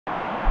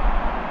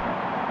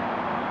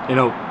You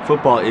know,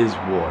 football is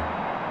war.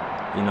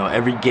 You know,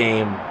 every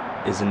game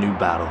is a new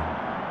battle.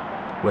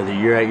 Whether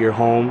you're at your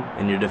home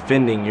and you're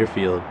defending your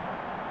field,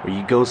 or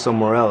you go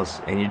somewhere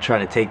else and you're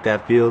trying to take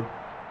that field,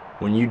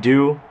 when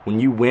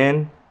you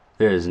win,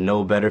 there is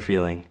no better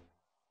feeling.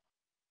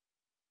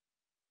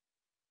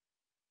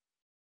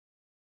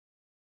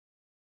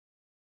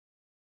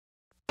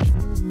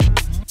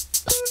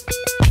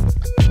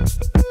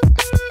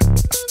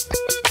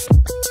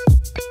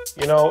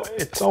 You know,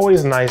 it's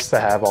always nice to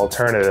have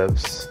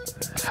alternatives.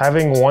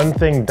 Having one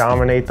thing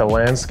dominate the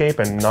landscape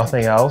and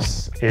nothing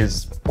else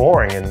is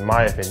boring in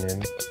my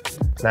opinion.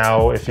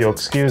 Now, if you'll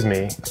excuse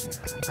me,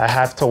 I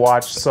have to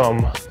watch some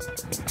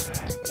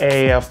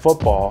AAF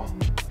football.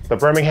 The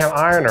Birmingham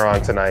Iron are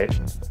on tonight.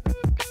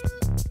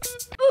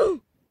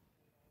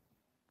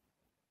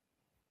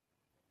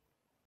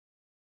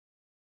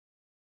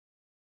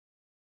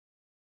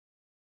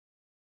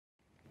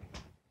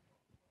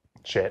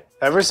 Shit.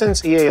 Ever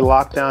since EA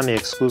locked down the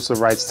exclusive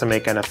rights to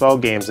make NFL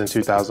games in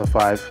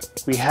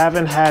 2005, we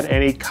haven't had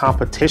any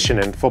competition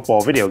in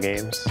football video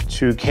games.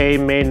 2K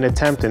made an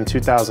attempt in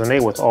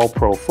 2008 with All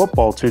Pro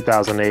Football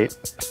 2008,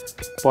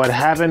 but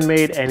haven't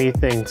made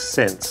anything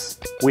since.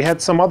 We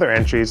had some other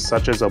entries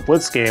such as a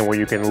Blitz game where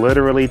you can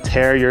literally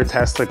tear your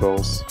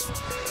testicles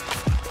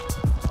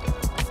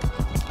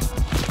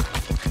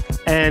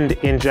and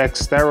inject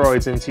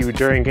steroids into you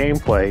during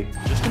gameplay.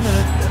 Just a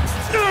minute.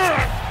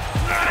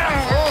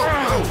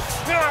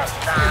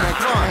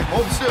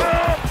 Hold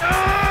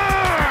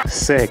still.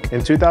 Sick.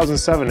 In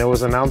 2007, it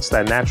was announced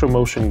that Natural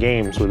Motion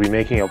Games would be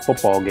making a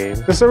football game.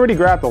 This already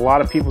grabbed a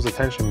lot of people's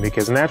attention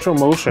because Natural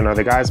Motion are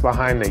the guys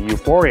behind the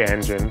Euphoria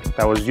engine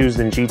that was used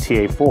in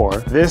GTA 4.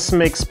 This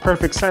makes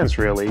perfect sense,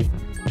 really.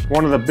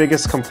 One of the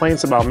biggest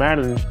complaints about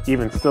Madden,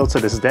 even still to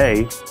this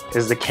day,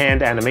 is the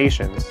canned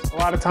animations. A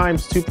lot of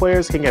times, two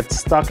players can get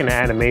stuck in an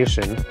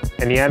animation,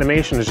 and the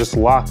animation is just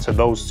locked to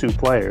those two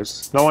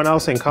players. No one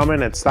else can come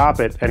in and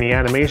stop it, and the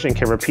animation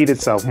can repeat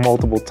itself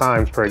multiple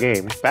times per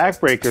game.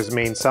 BackBreaker's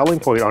main selling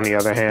point, on the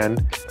other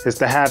hand, is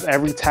to have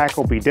every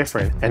tackle be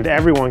different, and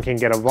everyone can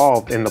get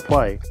involved in the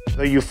play.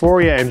 The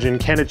Euphoria engine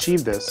can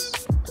achieve this.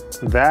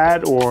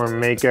 That, or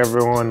make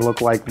everyone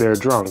look like they're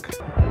drunk.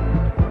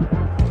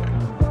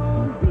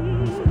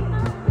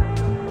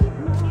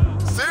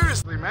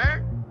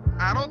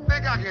 I don't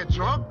think I get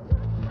drunk.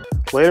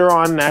 Later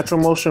on, Natural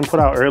Motion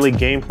put out early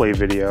gameplay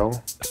video.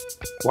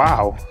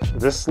 Wow,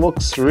 this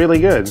looks really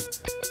good.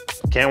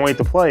 Can't wait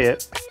to play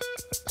it.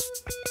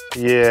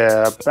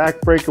 Yeah,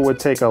 BackBreaker would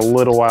take a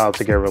little while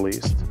to get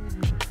released.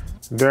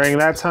 During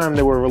that time,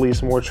 they would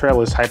release more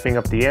trailers hyping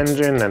up the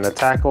engine and the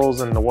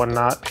tackles and the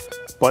whatnot,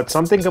 but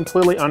something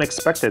completely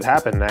unexpected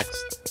happened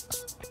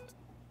next.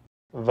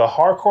 The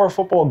hardcore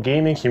football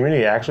gaming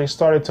community actually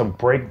started to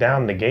break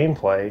down the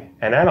gameplay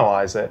and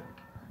analyze it.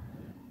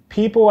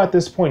 People at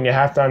this point, you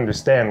have to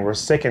understand, were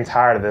sick and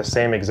tired of the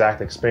same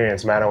exact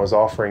experience Madden was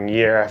offering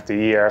year after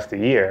year after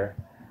year.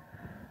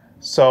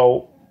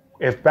 So,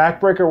 if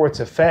BackBreaker were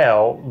to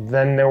fail,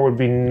 then there would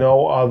be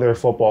no other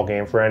football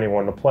game for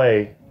anyone to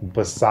play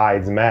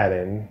besides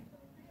Madden.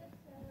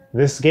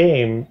 This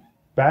game,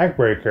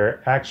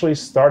 BackBreaker, actually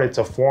started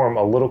to form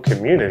a little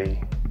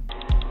community.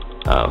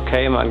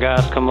 Okay, my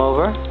guys come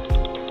over.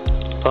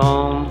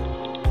 Boom.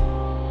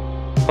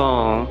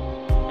 Boom.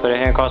 Put a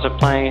hand across the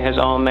plane, his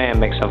own man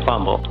makes him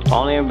fumble.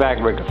 Only in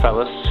BackBreaker,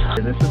 fellas.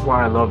 This is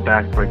why I love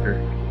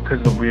BackBreaker,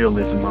 because of the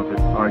realism of it.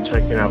 Alright,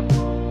 check it out.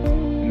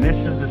 And this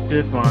is the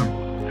stiff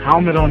arm.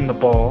 Helmet on the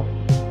ball.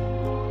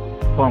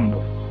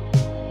 Fumble.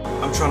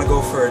 I'm trying to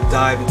go for a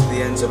dive into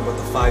the end zone about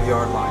the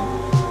 5-yard line.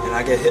 And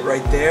I get hit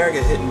right there, I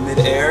get hit in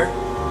mid-air.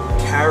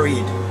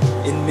 Carried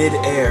in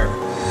mid-air.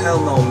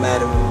 Hell no,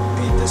 Madden wouldn't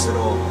beat this at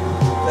all.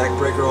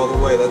 BackBreaker all the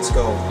way, let's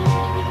go.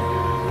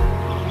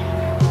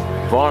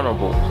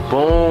 Vulnerable.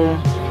 Boom.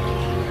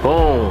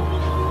 Boom.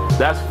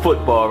 That's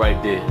football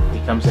right there. He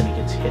comes in, he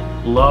gets hit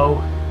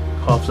low,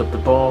 coughs up the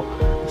ball.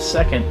 The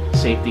second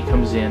safety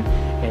comes in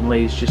and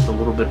lays just a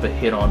little bit of a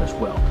hit on as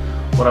well.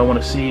 What I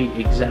want to see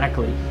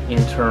exactly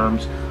in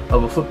terms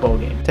of a football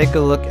game. Take a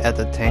look at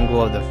the tangle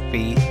of the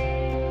feet.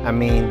 I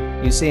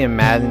mean, you see in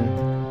Madden,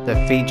 the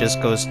feet just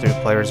goes through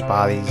players'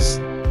 bodies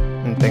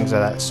and things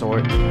of that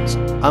sort. It's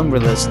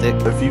unrealistic.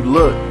 If you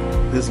look,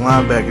 this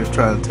linebacker's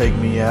trying to take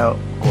me out,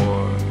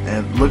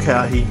 and look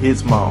how he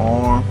hits my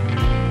arm,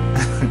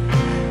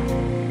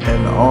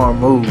 and the arm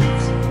moves.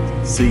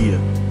 See ya,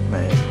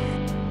 man.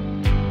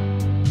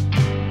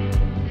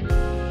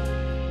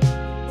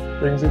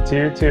 Brings a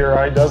tear to your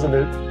eye, doesn't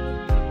it?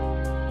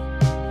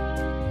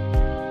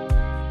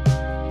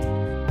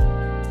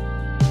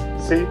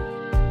 See?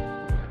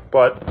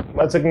 But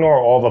let's ignore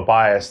all the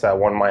bias that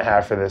one might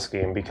have for this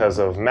game because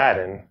of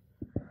Madden.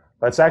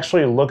 Let's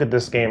actually look at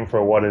this game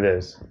for what it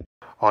is.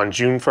 On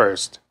June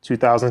 1st,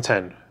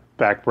 2010,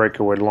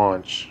 BackBreaker would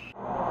launch.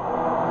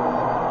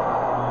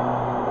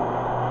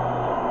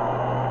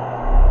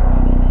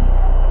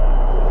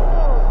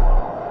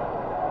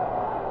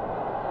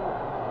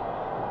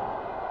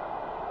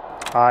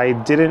 I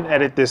didn't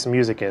edit this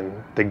music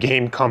in, the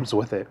game comes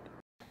with it.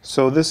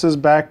 So this is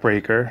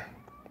BackBreaker.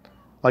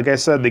 Like I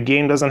said, the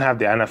game doesn't have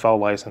the NFL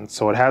license,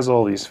 so it has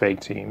all these fake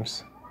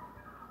teams.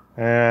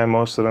 And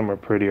most of them are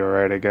pretty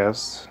alright, I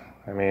guess.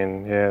 I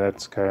mean, yeah,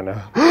 that's kind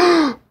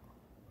of...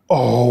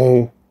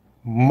 Oh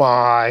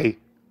my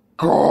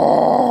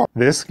god!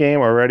 This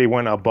game already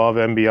went above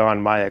and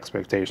beyond my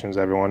expectations,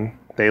 everyone.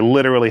 They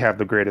literally have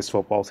the greatest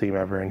football team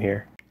ever in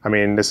here. I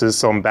mean, this is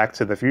some Back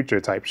to the Future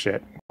type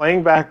shit.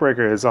 Playing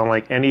BackBreaker is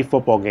unlike any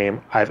football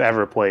game I've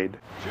ever played.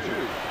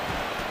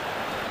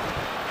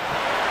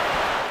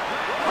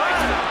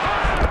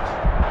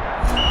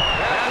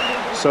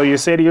 So you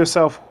say to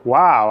yourself,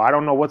 wow, I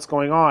don't know what's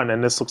going on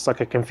and this looks like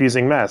a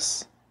confusing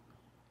mess.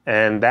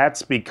 And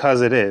that's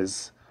because it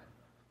is.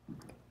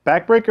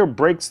 BackBreaker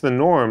breaks the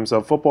norms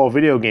of football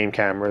video game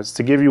cameras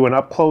to give you an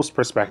up-close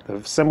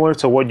perspective, similar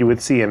to what you would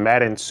see in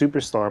Madden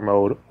Superstar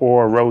Mode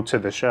or Road to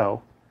the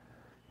Show.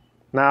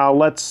 Now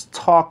let's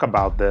talk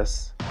about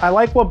this. I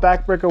like what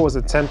BackBreaker was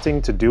attempting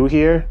to do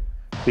here,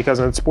 because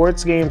in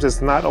sports games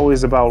it's not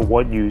always about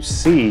what you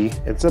see,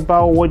 it's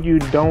about what you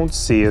don't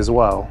see as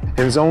well.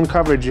 In zone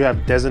coverage you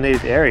have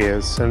designated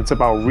areas, and it's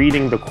about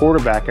reading the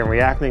quarterback and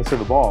reacting to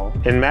the ball.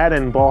 In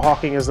Madden, ball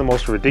hawking is the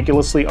most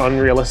ridiculously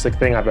unrealistic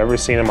thing I've ever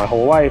seen in my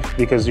whole life,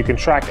 because you can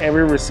track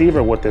every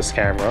receiver with this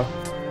camera.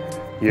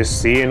 You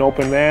see an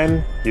open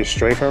man, you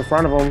strafe in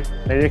front of him,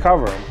 and you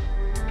cover him.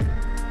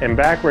 In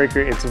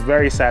BackBreaker, it's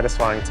very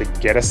satisfying to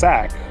get a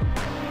sack,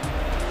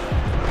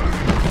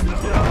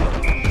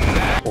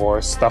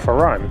 or stuff a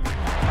run,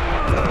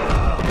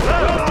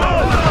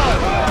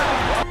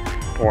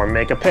 or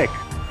make a pick.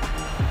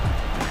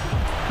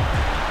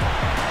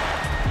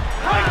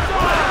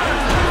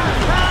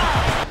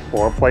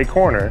 Or play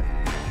corner.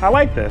 I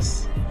like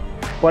this,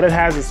 but it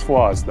has its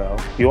flaws though.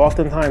 You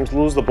oftentimes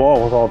lose the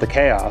ball with all the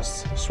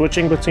chaos.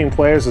 Switching between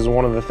players is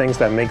one of the things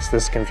that makes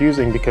this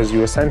confusing, because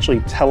you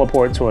essentially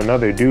teleport to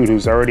another dude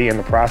who's already in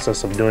the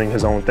process of doing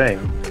his own thing.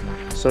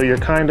 So you're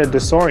kinda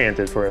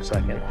disoriented for a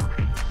second.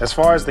 As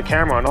far as the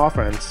camera on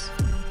offense,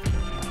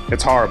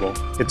 it's horrible.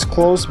 It's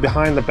close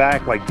behind the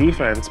back like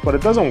defense, but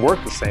it doesn't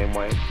work the same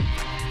way.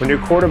 When you're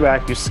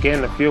quarterback, you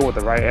scan the field with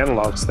the right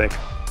analog stick.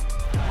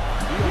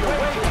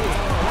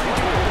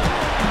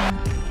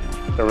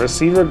 The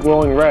receiver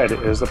glowing red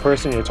is the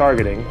person you're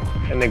targeting,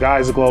 and the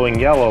guys glowing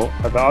yellow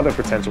are the other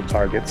potential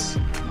targets.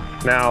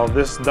 Now,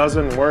 this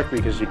doesn't work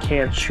because you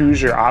can't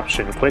choose your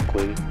option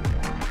quickly.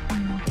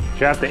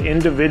 You have to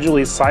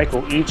individually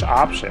cycle each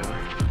option.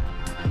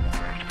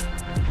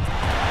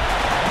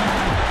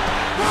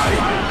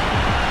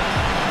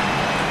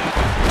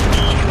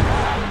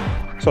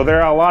 So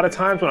there are a lot of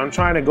times when I'm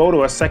trying to go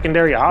to a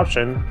secondary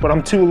option, but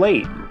I'm too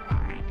late.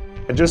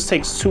 It just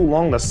takes too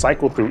long to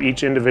cycle through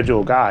each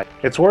individual guy.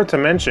 It's worth to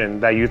mention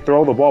that you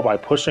throw the ball by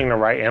pushing the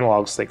right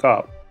analog stick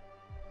up.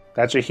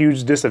 That's a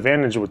huge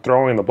disadvantage with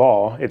throwing the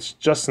ball. It's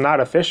just not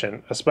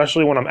efficient,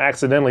 especially when I'm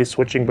accidentally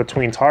switching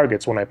between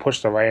targets when I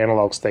push the right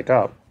analog stick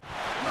up.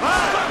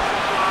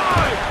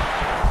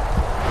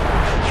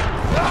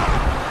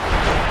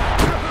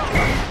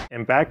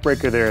 In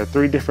BackBreaker, there are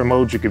 3 different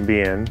modes you can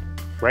be in: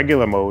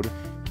 regular mode,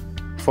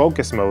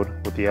 focus mode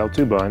with the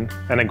L2 button,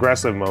 and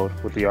aggressive mode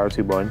with the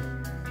R2 button.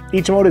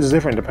 Each mode is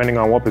different depending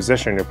on what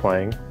position you're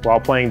playing. While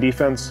playing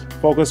defense,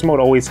 focus mode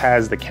always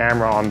has the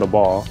camera on the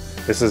ball.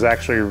 This is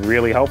actually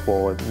really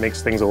helpful. It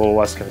makes things a little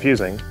less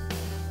confusing.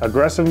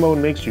 Aggressive mode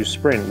makes you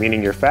sprint,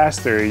 meaning you're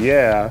faster,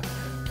 yeah,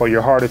 but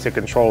you're harder to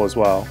control as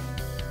well.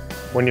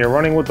 When you're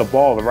running with the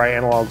ball, the right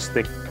analog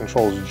stick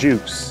controls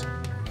jukes.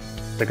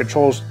 The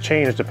controls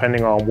change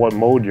depending on what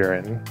mode you're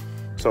in.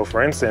 So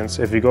for instance,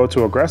 if you go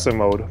to aggressive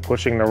mode,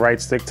 pushing the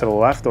right stick to the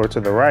left or to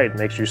the right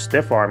makes you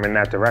stiff arm in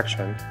that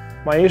direction.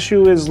 My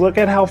issue is, look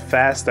at how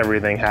fast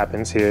everything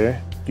happens here.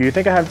 Do you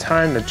think I have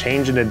time to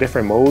change into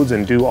different modes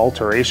and do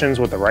alterations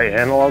with the right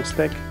analog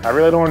stick? I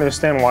really don't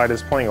understand why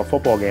does playing a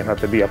football game have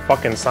to be a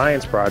fucking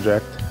science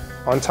project.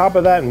 On top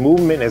of that,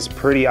 movement is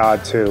pretty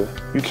odd too.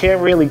 You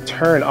can't really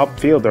turn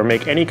upfield or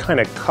make any kind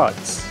of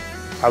cuts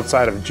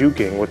outside of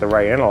juking with the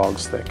right analog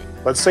stick.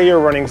 Let's say you're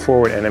running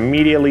forward and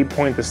immediately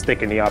point the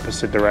stick in the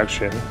opposite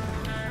direction.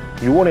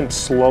 You wouldn't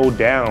slow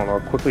down or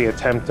quickly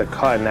attempt to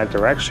cut in that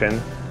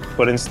direction,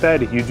 but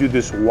instead you do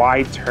this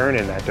wide turn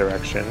in that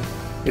direction.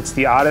 It's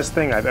the oddest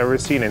thing I've ever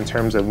seen in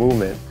terms of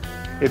movement.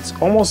 It's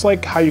almost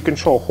like how you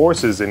control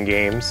horses in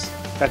games.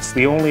 That's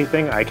the only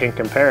thing I can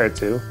compare it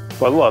to.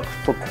 But look,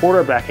 for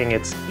quarterbacking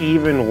it's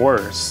even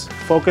worse.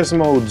 Focus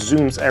mode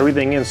zooms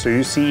everything in so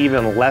you see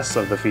even less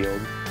of the field.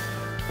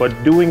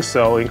 But doing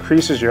so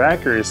increases your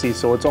accuracy,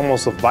 so it's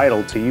almost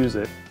vital to use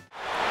it.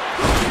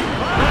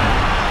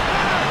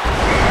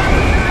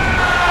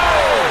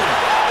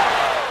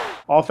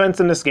 Offense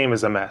in this game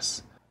is a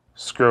mess.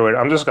 Screw it,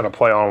 I'm just gonna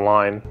play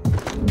online.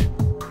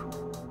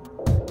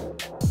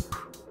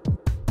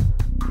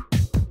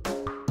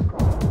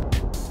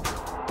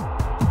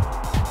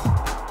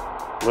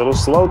 A little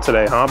slow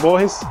today, huh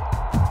boys?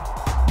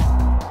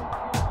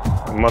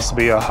 It must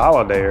be a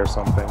holiday or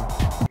something.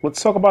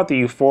 Let's talk about the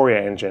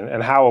Euphoria engine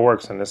and how it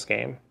works in this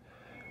game.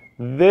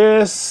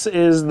 This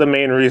is the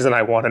main reason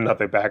I want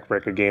another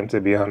BackBreaker game,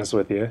 to be honest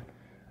with you.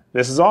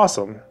 This is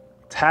awesome.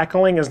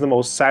 Tackling is the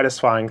most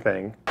satisfying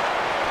thing.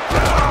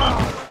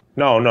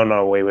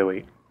 No,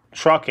 wait.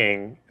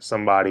 Trucking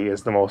somebody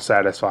is the most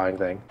satisfying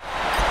thing.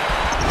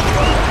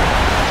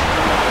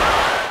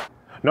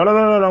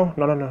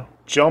 No.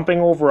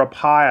 Jumping over a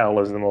pile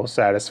is the most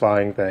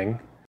satisfying thing.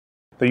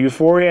 The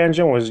Euphoria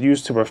engine was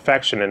used to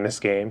perfection in this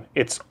game.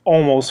 It's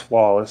almost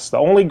flawless. The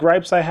only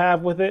gripes I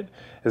have with it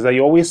is that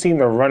you always seem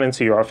to run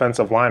into your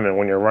offensive lineman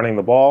when you're running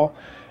the ball,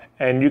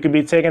 and you can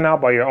be taken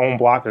out by your own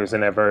blockers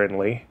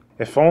inadvertently.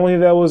 If only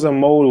there was a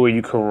mode where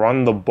you could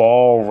run the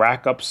ball,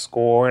 rack up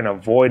score, and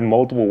avoid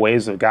multiple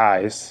waves of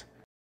guys.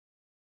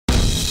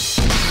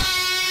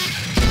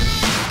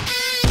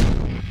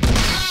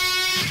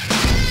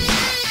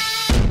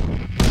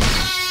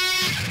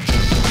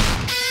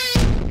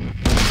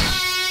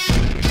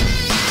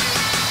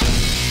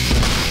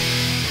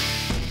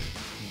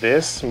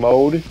 This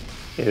mode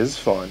is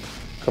fun.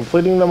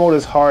 Completing the mode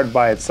is hard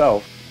by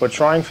itself, but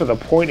trying for the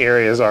point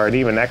areas are an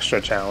even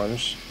extra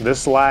challenge.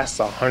 This lasts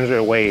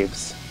 100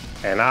 waves,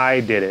 and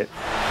I did it.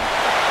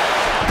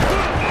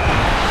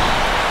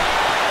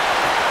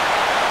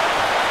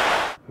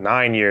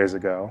 "9 years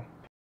ago.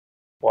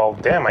 Well,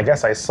 damn, I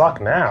guess I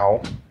suck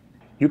now.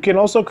 You can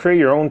also create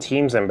your own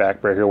teams in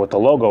BackBreaker with the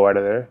logo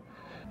editor.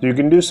 You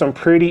can do some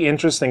pretty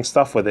interesting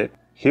stuff with it.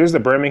 Here's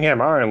the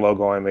Birmingham Iron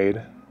logo I made.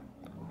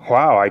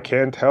 Wow, I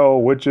can't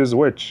tell which is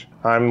which.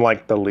 I'm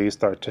like the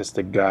least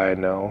artistic guy I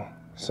know.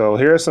 So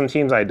here are some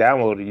teams I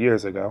downloaded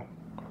years ago.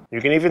 You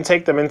can even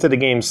take them into the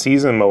game's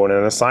season mode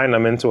and assign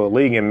them into a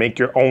league and make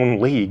your own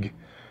league.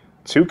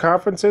 2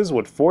 conferences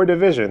with 4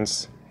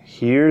 divisions.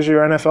 Here's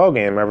your NFL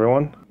game,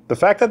 everyone. The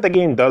fact that the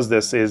game does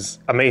this is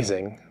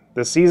amazing.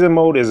 The season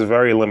mode is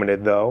very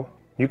limited though.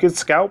 You can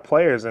scout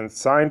players and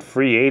sign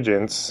free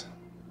agents.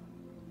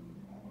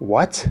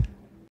 What?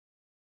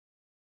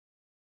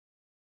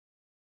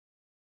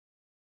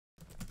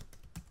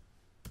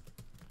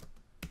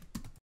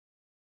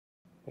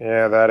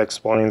 Yeah, that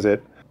explains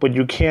it. But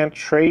you can't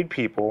trade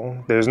people.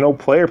 There's no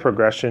player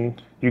progression.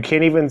 You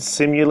can't even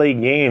simulate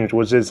games,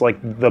 which is like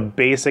the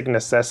basic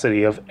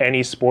necessity of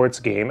any sports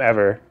game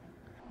ever.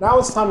 Now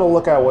it's time to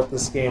look at what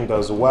this game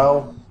does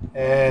well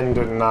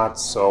and not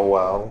so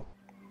well.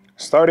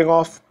 Starting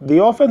off,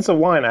 the offensive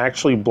line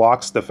actually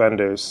blocks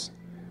defenders.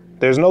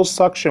 There's no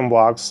suction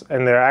blocks,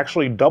 and they're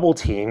actually double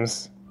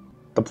teams.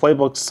 The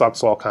playbook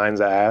sucks all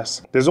kinds of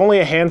ass. There's only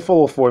a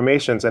handful of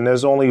formations, and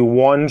there's only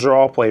 1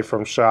 draw play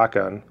from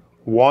shotgun.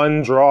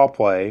 1 draw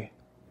play.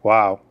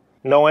 Wow.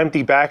 No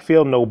empty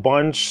backfield, no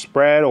bunch,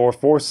 spread, or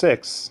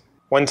 4-6.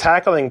 When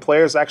tackling,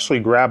 players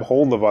actually grab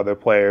hold of other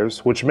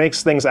players, which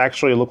makes things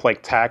actually look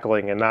like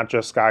tackling and not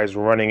just guys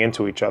running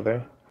into each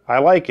other. I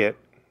like it.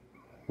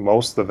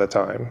 Most of the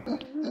time.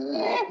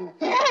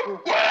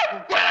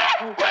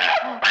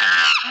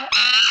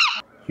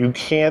 You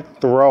can't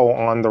throw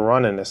on the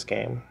run in this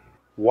game.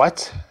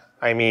 What?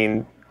 I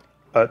mean,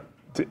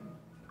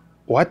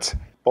 what?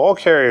 Ball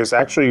carriers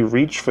actually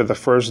reach for the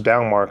first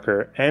down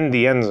marker and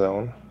the end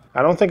zone.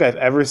 I don't think I've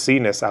ever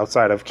seen this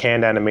outside of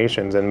canned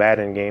animations in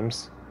Madden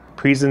games.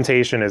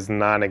 Presentation is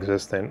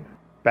non-existent.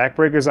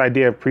 BackBreaker's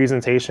idea of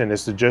presentation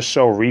is to just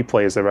show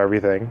replays of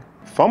everything.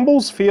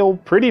 Fumbles feel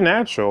pretty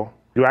natural.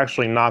 You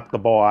actually knock the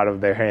ball out of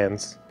their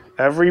hands.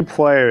 Every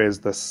player is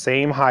the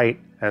same height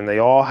and they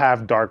all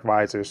have dark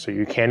visors so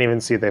you can't even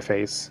see their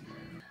face.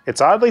 It's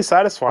oddly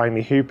satisfying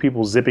to hear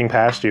people zipping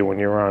past you when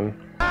you run.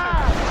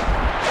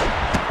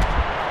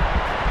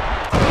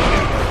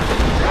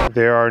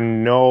 There are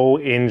no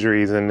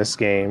injuries in this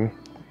game.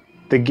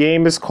 The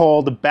game is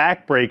called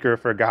BackBreaker,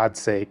 for God's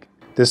sake.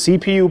 The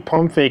CPU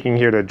pump faking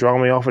here to draw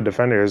me off a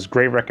defender is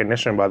great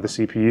recognition by the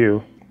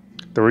CPU.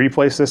 The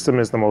replay system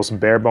is the most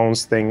bare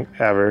bones thing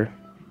ever.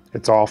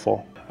 It's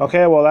awful.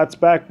 Okay, well that's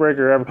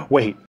BackBreaker.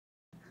 Wait.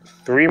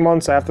 3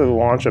 months after the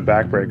launch of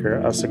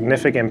BackBreaker, a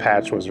significant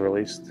patch was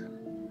released.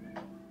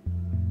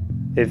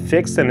 It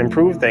fixed and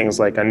improved things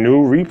like a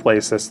new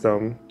replay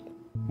system,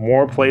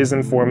 more plays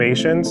and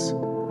formations,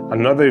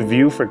 another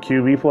view for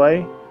QB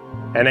play,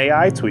 and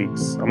AI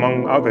tweaks,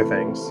 among other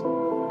things.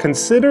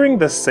 Considering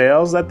the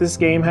sales that this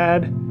game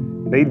had,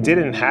 they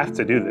didn't have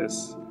to do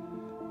this.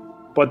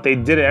 But they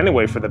did it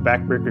anyway for the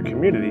BackBreaker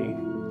community.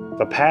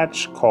 The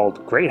patch,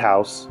 called Great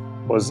House,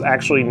 was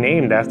actually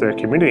named after a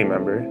community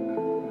member.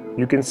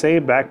 You can say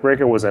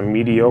BackBreaker was a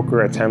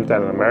mediocre attempt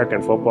at an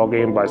American football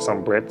game by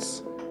some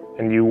Brits,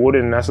 and you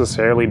wouldn't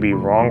necessarily be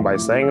wrong by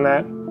saying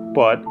that,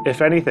 but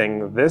if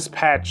anything, this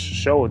patch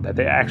showed that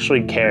they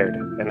actually cared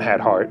and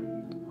had heart.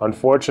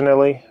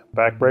 Unfortunately,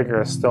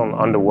 BackBreaker is still an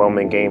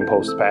underwhelming game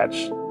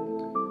post-patch.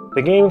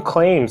 The game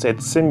claims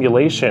it's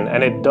simulation,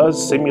 and it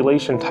does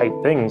simulation-type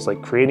things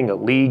like creating a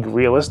league,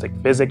 realistic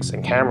physics,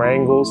 and camera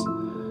angles.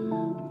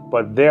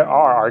 But there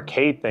are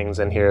arcade things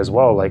in here as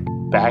well, like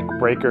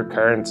BackBreaker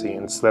currency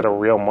instead of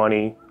real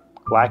money,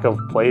 lack of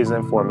plays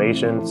and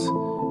formations,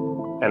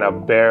 and a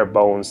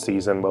bare-bones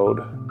season mode.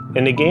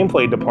 In the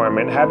gameplay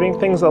department, having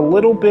things a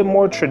little bit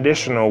more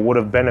traditional would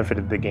have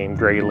benefited the game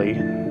greatly.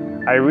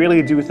 I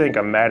really do think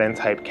a Madden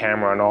type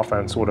camera on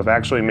offense would have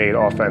actually made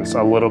offense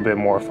a little bit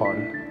more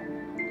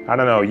fun. I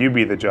don't know, you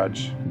be the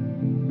judge.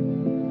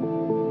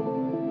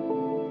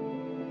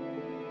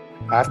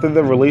 After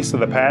the release of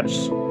the patch,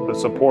 the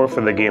support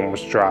for the game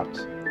was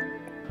dropped.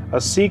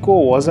 A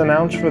sequel was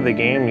announced for the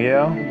game,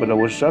 yeah, but it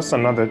was just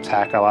another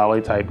Tackle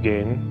Alley type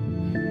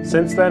game.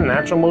 Since then,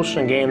 Natural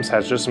Motion Games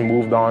has just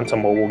moved on to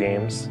mobile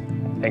games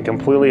and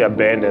completely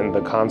abandoned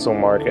the console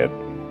market.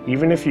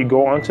 Even if you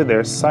go onto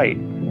their site,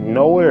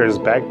 nowhere is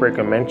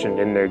BackBreaker mentioned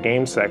in their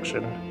game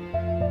section.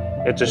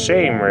 It's a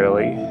shame,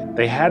 really.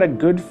 They had a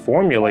good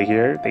formula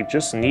here, they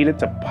just needed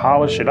to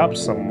polish it up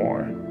some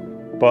more.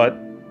 But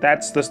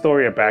that's the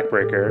story of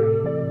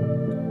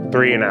BackBreaker.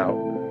 3 and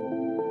out.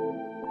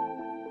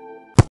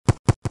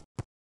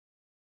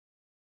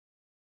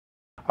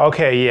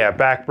 Okay, yeah,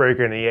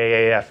 BackBreaker and the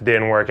AAF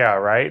didn't work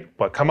out, right?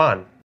 But come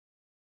on.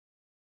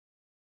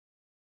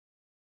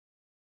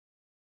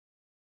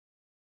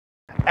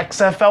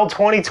 XFL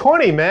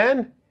 2020,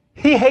 man.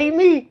 He hate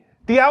me?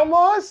 The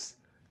Outlaws?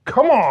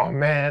 Come on,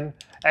 man.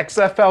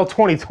 XFL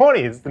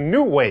 2020 is the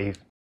new wave.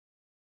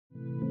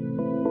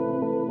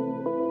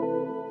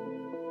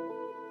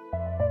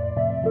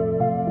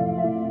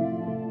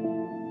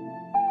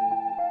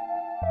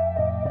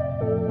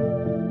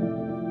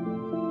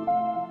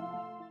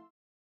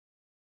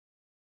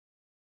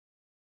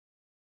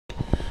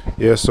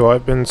 Yeah, so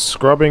I've been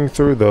scrubbing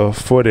through the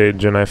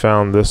footage and I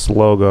found this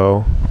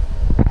logo.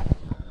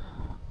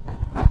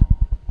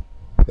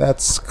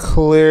 That's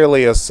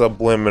clearly a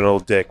subliminal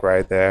dick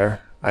right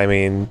there. I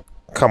mean,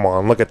 come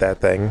on, look at that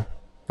thing.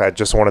 I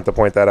just wanted to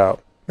point that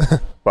out.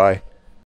 Bye.